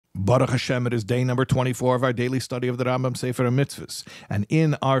Baruch Hashem, it is day number 24 of our daily study of the Rambam Sefer HaMitzvos. And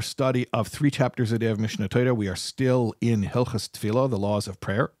in our study of 3 chapters a day of Mishnah Torah, we are still in Hilchas Tefillah, the laws of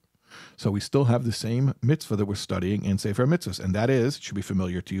prayer. So we still have the same mitzvah that we're studying in Sefer HaMitzvos. And that is, it should be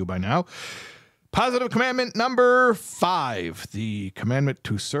familiar to you by now, positive commandment number 5, the commandment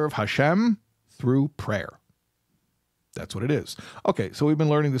to serve Hashem through prayer. That's what it is. Okay, so we've been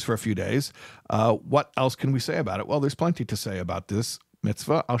learning this for a few days. What else can we say about it? Well, there's plenty to say about this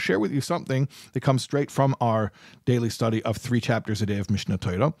mitzvah. I'll share with you something that comes straight from our daily study of 3 chapters a day of Mishnah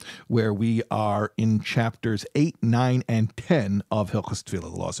Torah, where we are in chapters 8, 9, and 10 of Hilchos Tefillah, the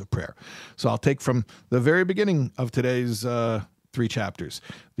laws of prayer. So I'll take from the very beginning of today's 3 chapters.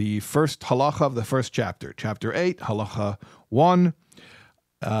 The first halacha of the first chapter, chapter 8, halacha 1.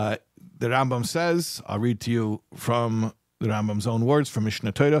 The Rambam says, I'll read to you from the Rambam's own words from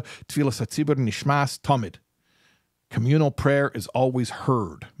Mishnah Torah, Tfilas HaTzibur Nishmas Tamid. Communal prayer is always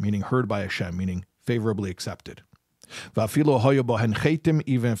heard, meaning heard by Hashem, meaning favorably accepted. Va'afilu hoyu bohen chetim,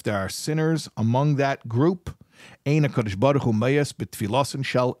 even if there are sinners among that group, ein HaKadosh Baruch Hu meyes b'tfilosin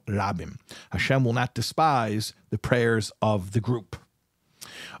shel rabim. Hashem will not despise the prayers of the group.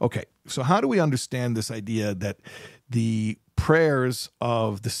 Okay, so how do we understand this idea that the prayers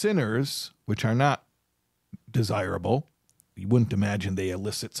of the sinners, which are not desirable, you wouldn't imagine they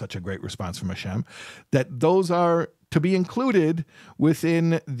elicit such a great response from Hashem, that those are to be included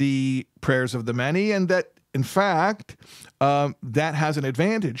within the prayers of the many, and that, in fact, that has an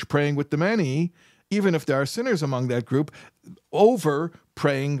advantage, praying with the many, even if there are sinners among that group, over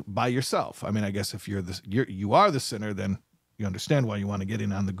praying by yourself. I mean, I guess if you are the sinner, then you understand why you want to get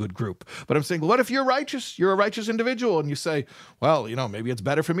in on the good group. But I'm saying, well, what if you're righteous? You're a righteous individual, and you say, well, maybe it's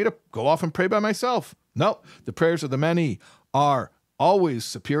better for me to go off and pray by myself. No, the prayers of the many are always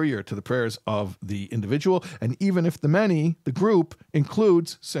superior to the prayers of the individual, and even if the many, the group,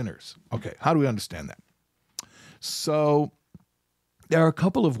 includes sinners. Okay, how do we understand that? So there are a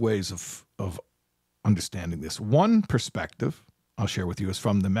couple of ways of understanding this. One perspective I'll share with you is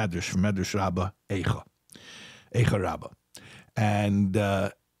from the Medrash, from Medrash Rabbah Eicha Rabbah. And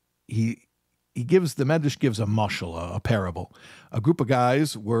the Medrash gives a mashal, a parable. A group of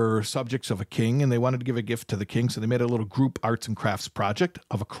guys were subjects of a king, and they wanted to give a gift to the king, so they made a little group arts and crafts project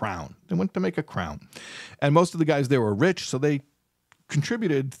of a crown. They went to make a crown. And most of the guys there were rich, so they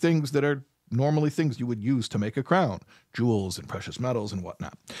contributed things that are normally things you would use to make a crown, jewels and precious metals and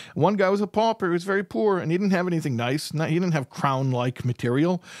whatnot. One guy was a pauper, he was very poor, and he didn't have anything nice. He didn't have crown-like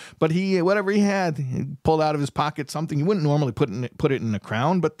material, but whatever he had, he pulled out of his pocket something. He wouldn't normally put it in a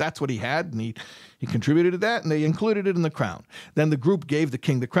crown, but that's what he had, and he contributed to that, and they included it in the crown. Then the group gave the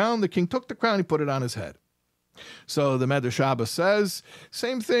king the crown. The king took the crown, he put it on his head. So the Medrash Rabbah says,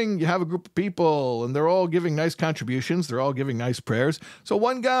 same thing, you have a group of people, and they're all giving nice contributions, they're all giving nice prayers. So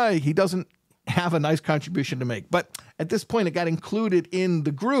one guy, he doesn't have a nice contribution to make. But at this point, it got included in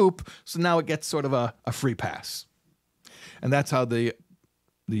the group, so now it gets sort of a free pass. And that's how the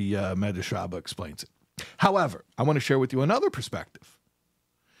Medrash Rabbah explains it. However, I want to share with you another perspective,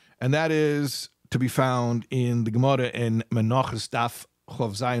 and that is to be found in the Gemara in Menachos Daf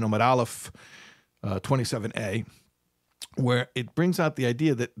Chov Zayin Omar Aleph 27a, where it brings out the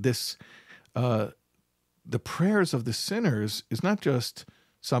idea that this the prayers of the sinners is not just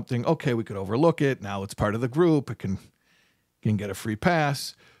something, okay, we could overlook it, now it's part of the group, it can get a free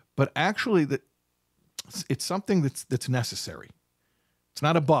pass, but actually that it's something that's necessary. It's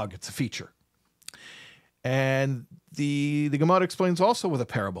not a bug, it's a feature. And the Gemara explains also with a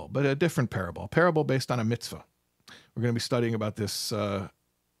parable, but a different parable, a parable based on a mitzvah. We're going to be studying about this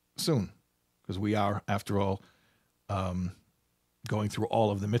soon, because we are, after all, going through all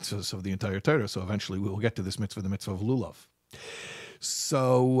of the mitzvahs of the entire Torah, so eventually we will get to this mitzvah, the mitzvah of lulav.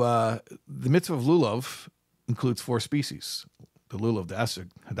 So the mitzvah of lulav includes 4 species. The lulav, the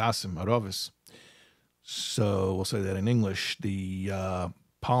asig, hadassim, aravis. So we'll say that in English. The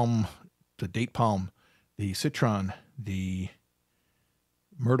palm, the date palm, the citron, the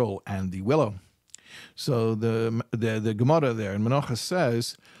myrtle, and the willow. So the Gemara there in Menachos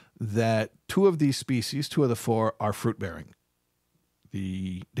says that 2 of these species, 2 of the 4, are fruit-bearing.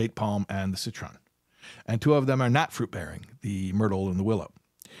 The date palm and the citron. And 2 of them are not fruit-bearing, the myrtle and the willow.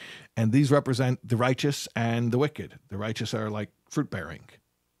 And these represent the righteous and the wicked. The righteous are like fruit-bearing.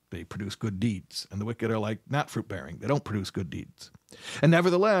 They produce good deeds. And the wicked are like not fruit-bearing. They don't produce good deeds. And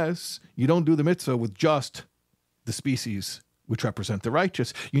nevertheless, you don't do the mitzvah with just the species which represent the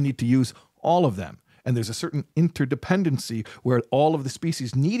righteous. You need to use all of them. And there's a certain interdependency where all of the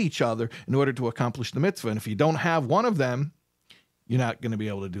species need each other in order to accomplish the mitzvah. And if you don't have one of them, you're not going to be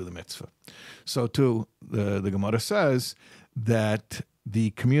able to do the mitzvah. So too, the Gemara says that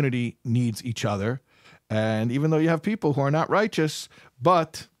the community needs each other. And even though you have people who are not righteous,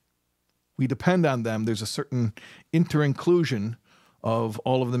 but we depend on them, there's a certain inter-inclusion of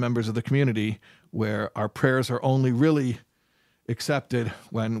all of the members of the community where our prayers are only really accepted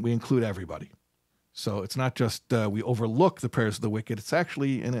when we include everybody. So it's not just we overlook the prayers of the wicked, it's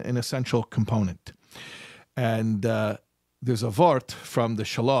actually an essential component. And there's a vort from the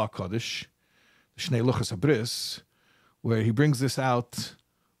Shalah Kodesh, Shnei Luchas Habris, where he brings this out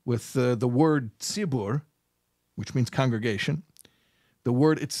with the word tzibur, which means congregation. The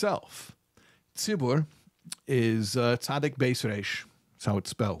word itself, tzibur, is tzadik beis reish. That's how it's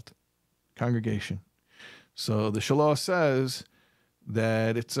spelled, congregation. So the Shalah says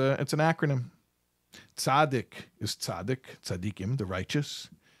that it's an acronym. Tzadik is tzadikim, the righteous.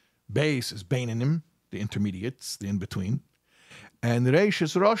 Beis is beinanim, the intermediates, the in-between. And reish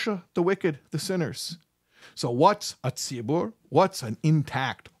is rasha, the wicked, the sinners. So what's a tzibur? What's an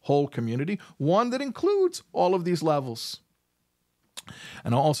intact whole community? One that includes all of these levels.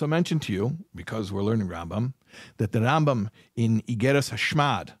 And I'll also mention to you, because we're learning Rambam, that the Rambam in Igeres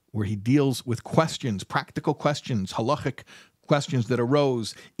Hashmad, where he deals with questions, practical questions, halachic questions that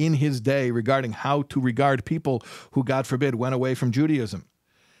arose in his day regarding how to regard people who, God forbid, went away from Judaism.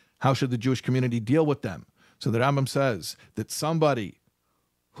 How should the Jewish community deal with them? So the Rambam says that somebody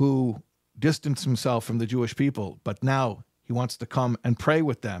who distanced himself from the Jewish people, but now he wants to come and pray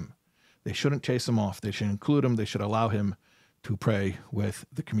with them, they shouldn't chase him off. They should include him. They should allow him to pray with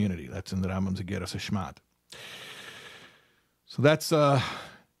the community. That's in the Rambam's Igeres Hashmad. So that's a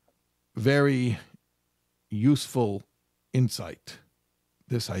very useful insight,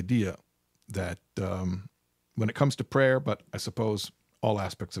 this idea that when it comes to prayer, but I suppose all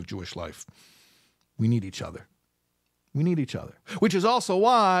aspects of Jewish life, we need each other. We need each other, which is also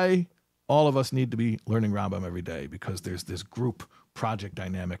why all of us need to be learning Rambam every day, because there's this group project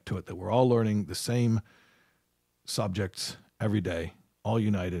dynamic to it, that we're all learning the same subjects every day, all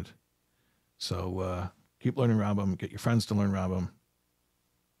united. So keep learning Rambam. Get your friends to learn Rambam.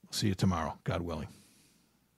 See you tomorrow, God willing.